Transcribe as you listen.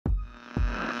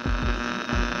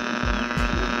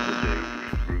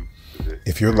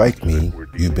If you're like me,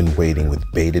 you've been waiting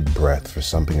with bated breath for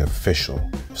something official,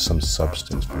 some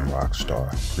substance from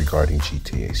Rockstar regarding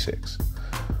GTA 6.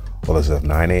 Well, as of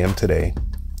 9 a.m. today,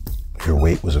 your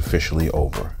wait was officially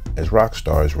over, as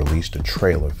Rockstar has released a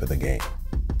trailer for the game.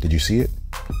 Did you see it?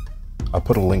 I'll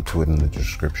put a link to it in the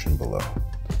description below.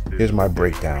 Here's my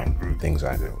breakdown of things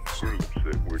I noticed.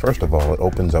 First of all, it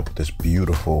opens up with this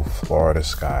beautiful Florida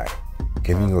sky,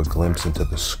 giving you a glimpse into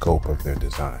the scope of their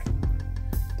design.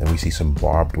 Then we see some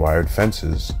barbed wired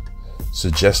fences,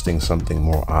 suggesting something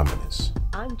more ominous.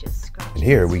 And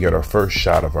here we get our first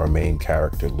shot of our main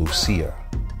character, Lucia,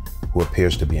 who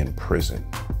appears to be in prison.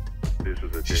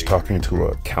 She's talking to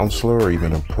a counselor or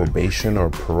even a probation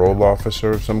or parole officer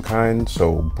of some kind,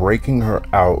 so breaking her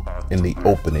out in the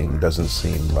opening doesn't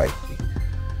seem likely.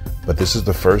 But this is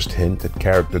the first hint at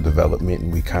character development,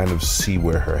 and we kind of see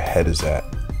where her head is at.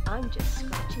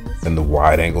 Then the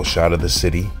wide-angle shot of the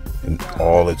city in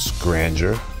all its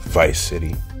grandeur, Vice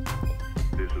City.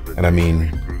 And I mean,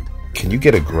 can you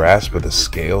get a grasp of the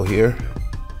scale here?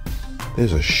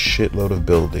 There's a shitload of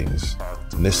buildings,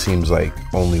 and this seems like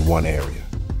only one area.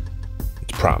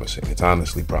 It's promising. It's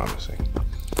honestly promising.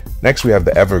 Next, we have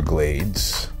the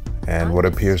Everglades and what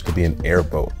appears to be an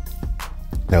airboat.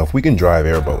 Now, if we can drive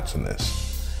airboats in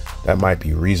this, that might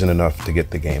be reason enough to get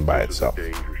the game by itself.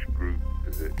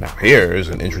 Now, here is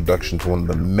an introduction to one of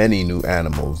the many new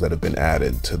animals that have been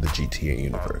added to the GTA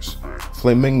universe.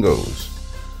 Flamingos.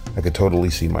 I could totally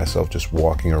see myself just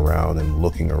walking around and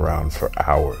looking around for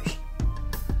hours.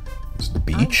 It's the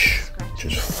beach, which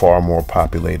is far more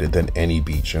populated than any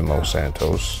beach in Los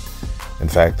Santos. In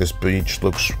fact, this beach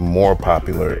looks more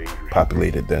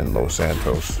populated than Los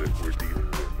Santos.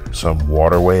 Some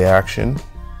waterway action.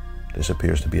 This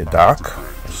appears to be a dock,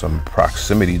 some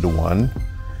proximity to one.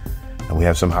 And we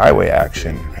have some highway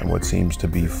action and what seems to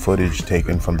be footage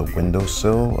taken from the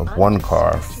windowsill of one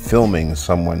car filming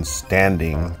someone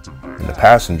standing in the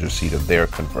passenger seat of their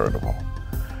convertible.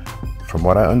 From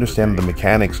what I understand the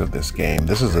mechanics of this game,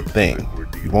 this is a thing.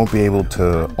 You won't be able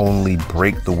to only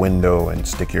break the window and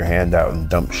stick your hand out and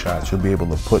dump shots. You'll be able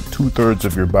to put 2/3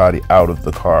 of your body out of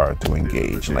the car to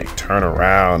engage and like turn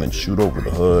around and shoot over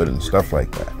the hood and stuff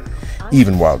like that,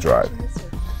 even while driving.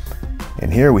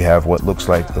 And here we have what looks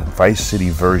like the Vice City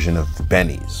version of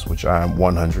Benny's, which I'm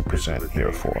 100%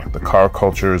 here for. The car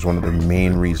culture is one of the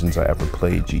main reasons I ever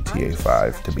played GTA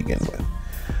 5 to begin with.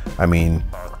 I mean,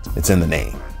 it's in the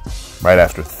name. Right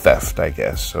after theft, I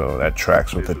guess, so that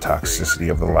tracks with the toxicity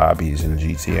of the lobbies in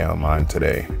GTA Online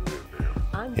today.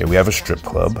 Here we have a strip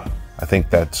club. I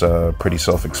think that's pretty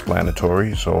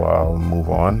self-explanatory, so I'll move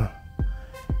on.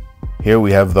 Here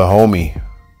we have the homie.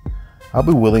 I'll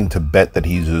be willing to bet that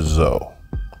he's a Zoe.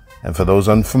 And for those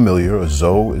unfamiliar, a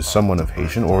Zoe is someone of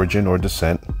Haitian origin or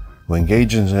descent who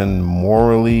engages in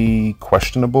morally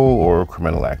questionable or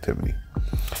criminal activity.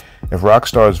 If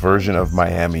Rockstar's version of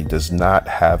Miami does not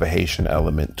have a Haitian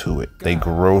element to it, they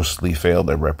grossly failed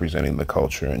at representing the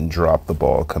culture and dropped the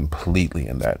ball completely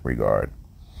in that regard.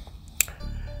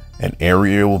 An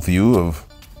aerial view of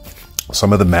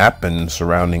some of the map and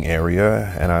surrounding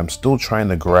area, and I'm still trying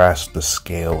to grasp the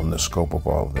scale and the scope of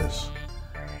all of this.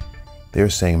 They're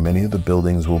saying many of the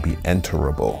buildings will be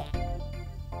enterable.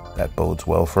 That bodes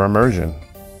well for immersion,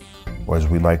 or as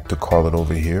we like to call it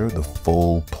over here, the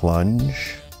full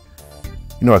plunge.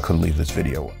 You know I couldn't leave this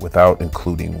video without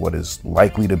including what is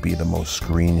likely to be the most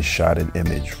screenshotted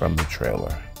image from the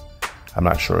trailer. I'm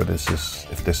not sure if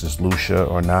this is Lucia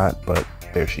or not, but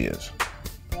there she is.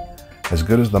 As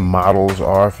good as the models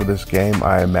are for this game,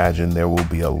 I imagine there will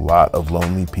be a lot of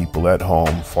lonely people at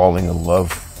home falling in love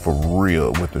for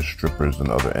real with the strippers and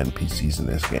other NPCs in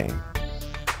this game.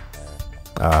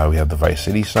 We have the Vice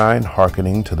City sign,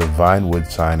 hearkening to the Vinewood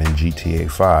sign in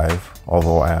GTA 5,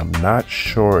 although I am not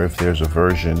sure if there's a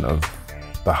version of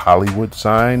the Hollywood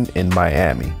sign in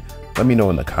Miami. Let me know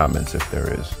in the comments if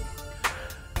there is.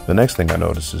 The next thing I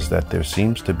noticed is that there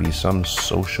seems to be some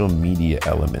social media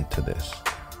element to this.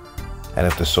 And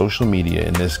if the social media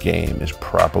in this game is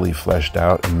properly fleshed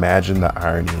out, imagine the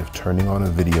irony of turning on a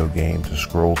video game to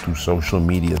scroll through social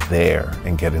media there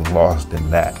and getting lost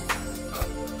in that.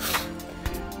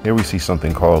 Here we see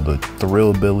something called the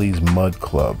Thrillbillies Mud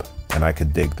Club, and I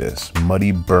could dig this.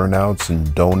 Muddy burnouts and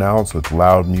donouts with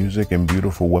loud music and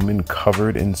beautiful women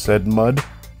covered in said mud.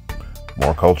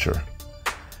 More culture.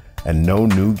 And no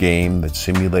new game that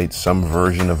simulates some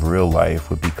version of real life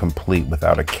would be complete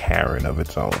without a Karen of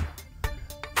its own.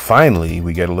 Finally,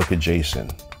 we get a look at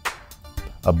Jason.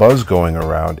 A buzz going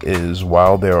around is,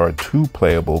 while there are 2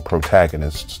 playable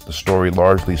protagonists, the story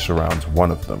largely surrounds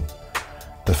one of them.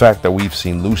 The fact that we've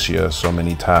seen Lucia so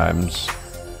many times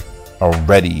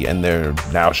already, and they're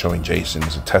now showing Jason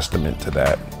is a testament to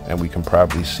that, and we can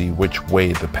probably see which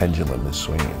way the pendulum is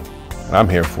swinging. And I'm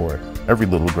here for it. Every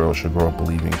little girl should grow up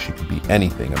believing she could be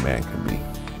anything a man can be,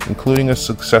 including a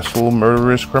successful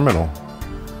murderous criminal.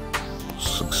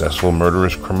 Successful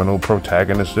murderous criminal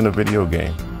protagonist in a video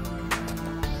game.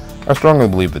 I strongly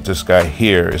believe that this guy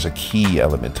here is a key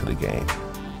element to the game.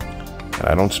 And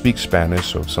I don't speak Spanish,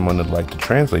 so if someone would like to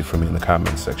translate for me in the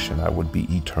comments section, I would be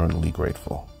eternally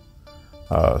grateful.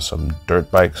 Some dirt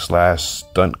bike /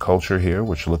 stunt culture here,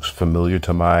 which looks familiar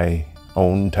to my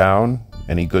own town.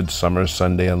 Any good summer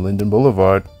Sunday on Linden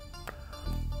Boulevard.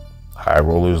 High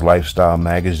Rollers Lifestyle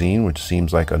Magazine, which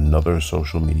seems like another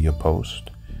social media post.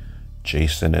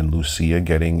 Jason and Lucia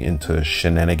getting into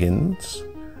shenanigans.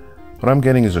 What I'm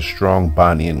getting is a strong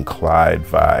Bonnie and Clyde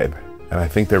vibe, and I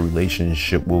think their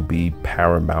relationship will be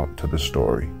paramount to the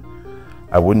story.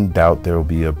 I wouldn't doubt there will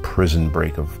be a prison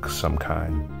break of some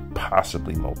kind,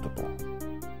 possibly multiple.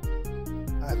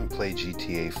 I haven't played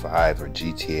GTA 5 or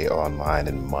GTA Online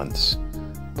in months,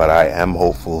 but I am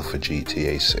hopeful for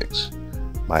GTA 6.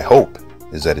 My hope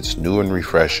is that it's new and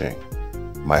refreshing.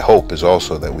 My hope is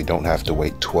also that we don't have to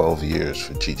wait 12 years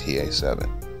for GTA 7.